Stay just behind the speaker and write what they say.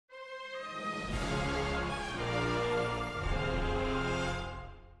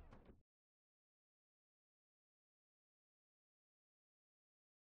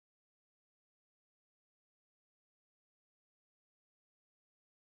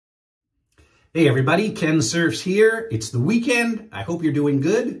Hey everybody, Kensurfs here. It's the weekend. I hope you're doing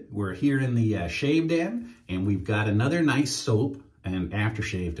good. We're here in the shave den, and we've got another nice soap and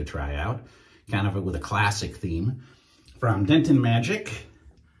aftershave to try out, kind of with a classic theme, from Denton Majik,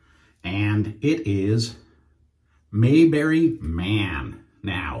 and it is Mayberry Man.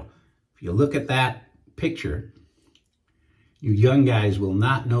 Now, if you look at that picture, you young guys will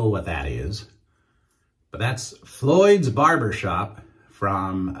not know what that is, but that's Floyd's Barbershop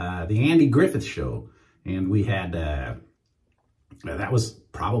from the Andy Griffith Show. And we had, that was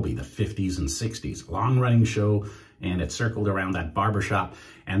probably the 50s and 60s, long-running show, and it circled around that barbershop.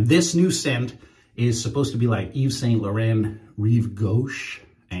 And this new scent is supposed to be like Yves Saint Laurent Rive Gauche,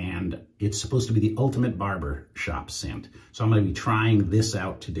 and it's supposed to be the ultimate barbershop scent. So I'm going to be trying this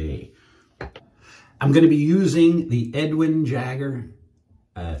out today. I'm going to be using the Edwin Jagger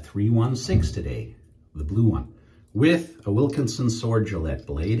 316 today, the blue one, with a Wilkinson sword Gillette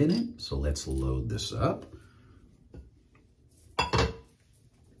blade in it. So let's load this up.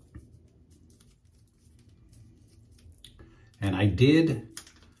 And I did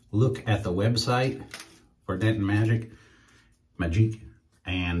look at the website for Denton Majik,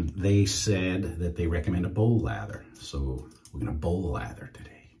 and they said that they recommend a bowl lather. So we're gonna bowl lather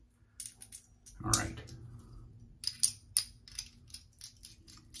today. All right.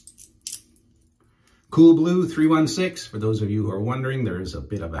 Cool Blue 316, for those of you who are wondering, there is a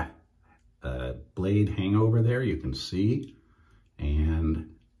bit of a blade hangover there, you can see.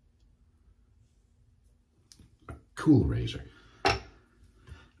 And a cool razor. I'm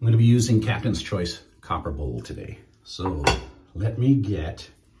going to be using Captain's Choice Copper Bowl today. So let me get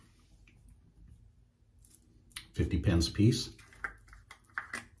 50 pence piece.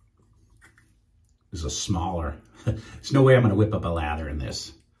 This is a smaller, there's no way I'm going to whip up a lather in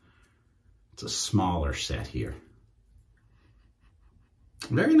this. It's a smaller set here.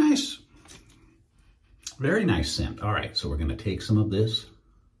 Very nice scent. All right, so we're going to take some of this.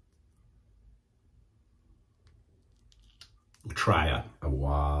 We'll try a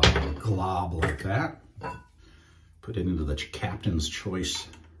glob like that. Put it into the Captain's Choice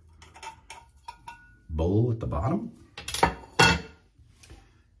bowl at the bottom. And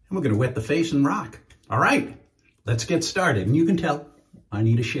we're going to wet the face and rock. All right, let's get started. And you can tell I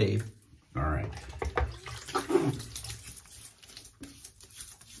need a shave. All right.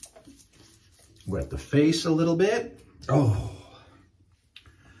 Wet the face a little bit. Oh.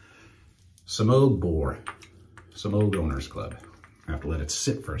 Some Old Boar. Some Old Owners Club. I have to let it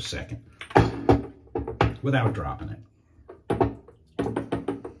sit for a second without dropping it.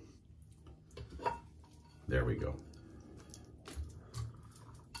 There we go.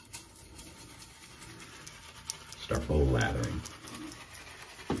 Start bowl lathering.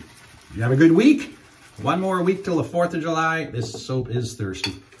 You have a good week. One more week till the 4th of July. This soap is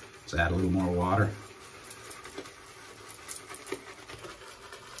thirsty. Let's add a little more water.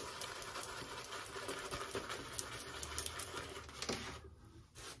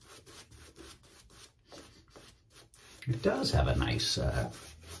 It does have a nice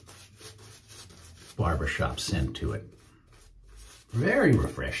barbershop scent to it. Very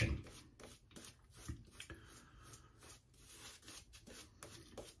refreshing.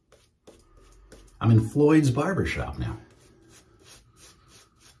 I'm in Floyd's Barbershop now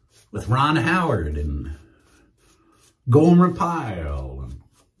with Ron Howard and Gomer Pyle and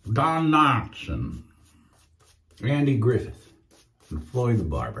Don Knotts and Andy Griffith and Floyd the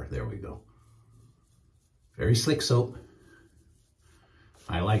Barber. There we go. Very slick soap.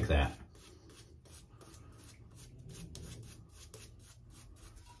 I like that.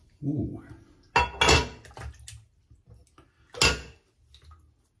 Ooh.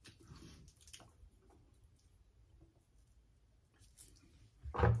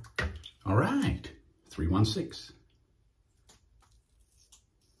 All right, 316.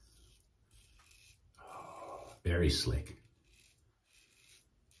 Oh, very slick.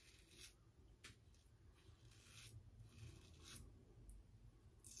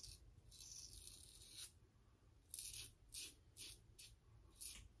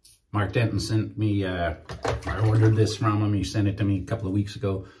 Mark Denton sent me, I ordered this from him. He sent it to me a couple of weeks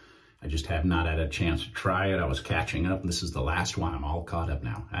ago. I just have not had a chance to try it. I was catching up. This is the last one. I'm all caught up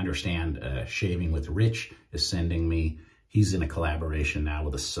now. I understand Shaving with Rich is sending me, he's in a collaboration now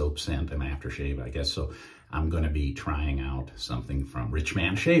with a soap scent and aftershave, I guess. So I'm going to be trying out something from Rich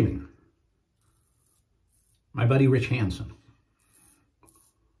Man Shaving. My buddy Rich Hansen.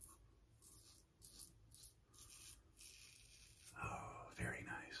 Oh, very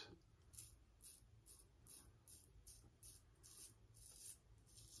nice.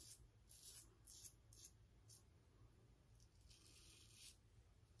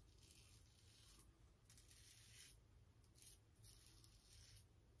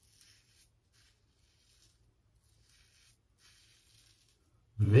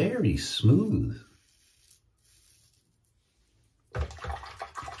 Very smooth.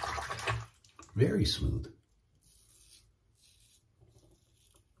 Very smooth.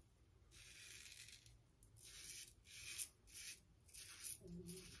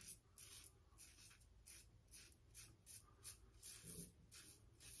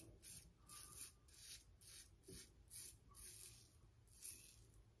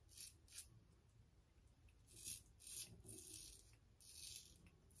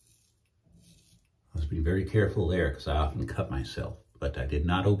 Must be very careful there because I often cut myself, but I did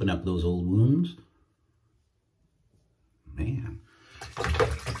not open up those old wounds. Man.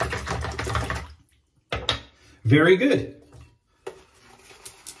 Very good.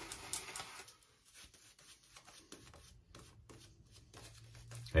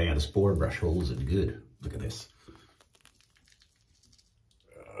 Hey, the spore brush holds it good. Look at this.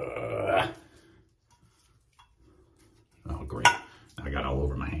 Oh, great. I got all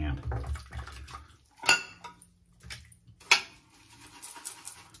over my hand.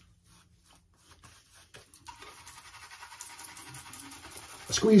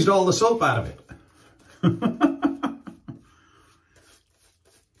 I squeezed all the soap out of it.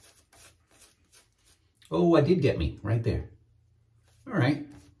 Oh, I did get me right there. All right.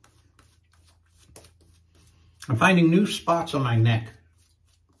 I'm finding new spots on my neck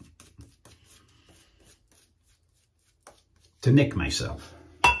to nick myself.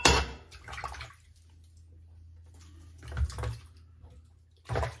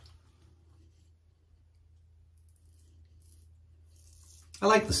 I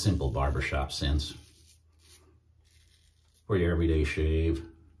like the simple barbershop scents for your everyday shave.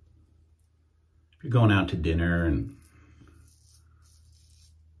 If you're going out to dinner and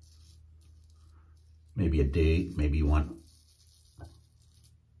maybe a date, maybe you want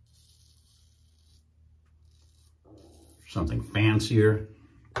something fancier.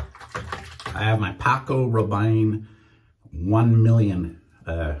 I have my Paco Rabanne 1 million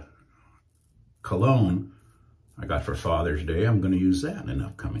cologne I got for Father's Day. I'm going to use that in an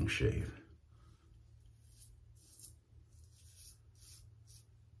upcoming shave.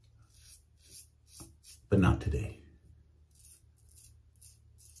 But not today.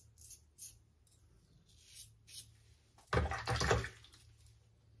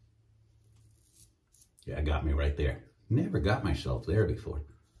 Yeah, got me right there. Never got myself there before.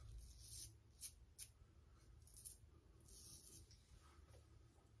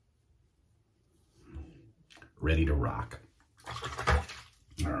 Ready to rock.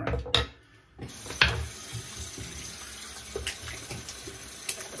 All right.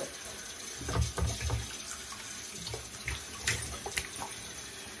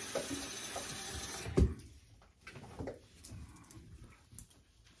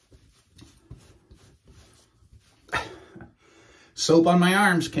 Soap on my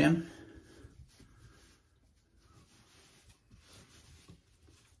arms, Ken.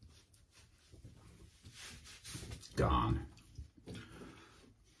 Gone.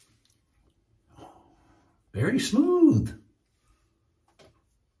 Very smooth.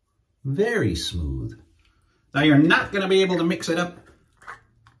 Very smooth. Now you're not going to be able to mix it up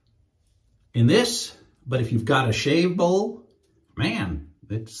in this, but if you've got a shave bowl, man,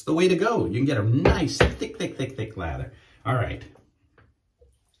 it's the way to go. You can get a nice thick lather. All right.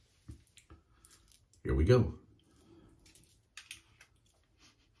 Here we go.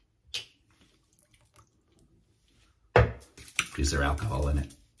 Is there alcohol in it?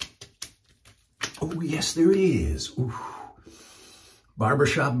 Oh, yes, there is. Ooh.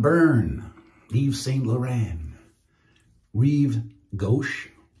 Barbershop Burn, Yves Saint Laurent, Rive Gauche.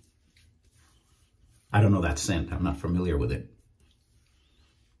 I don't know that scent. I'm not familiar with it.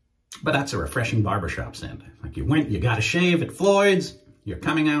 But that's a refreshing barbershop scent. Like you got a shave at Floyd's, you're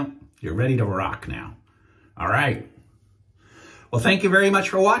coming out, you're ready to rock now. All right. Well, thank you very much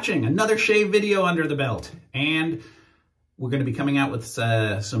for watching. Another shave video under the belt. And we're going to be coming out with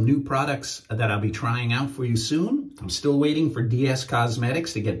some new products that I'll be trying out for you soon. I'm still waiting for DS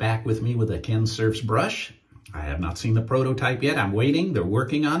Cosmetics to get back with me with a Kensurfs brush. I have not seen the prototype yet. I'm waiting. They're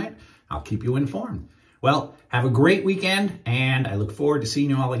working on it. I'll keep you informed. Well, have a great weekend, and I look forward to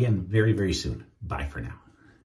seeing you all again very, very soon. Bye for now.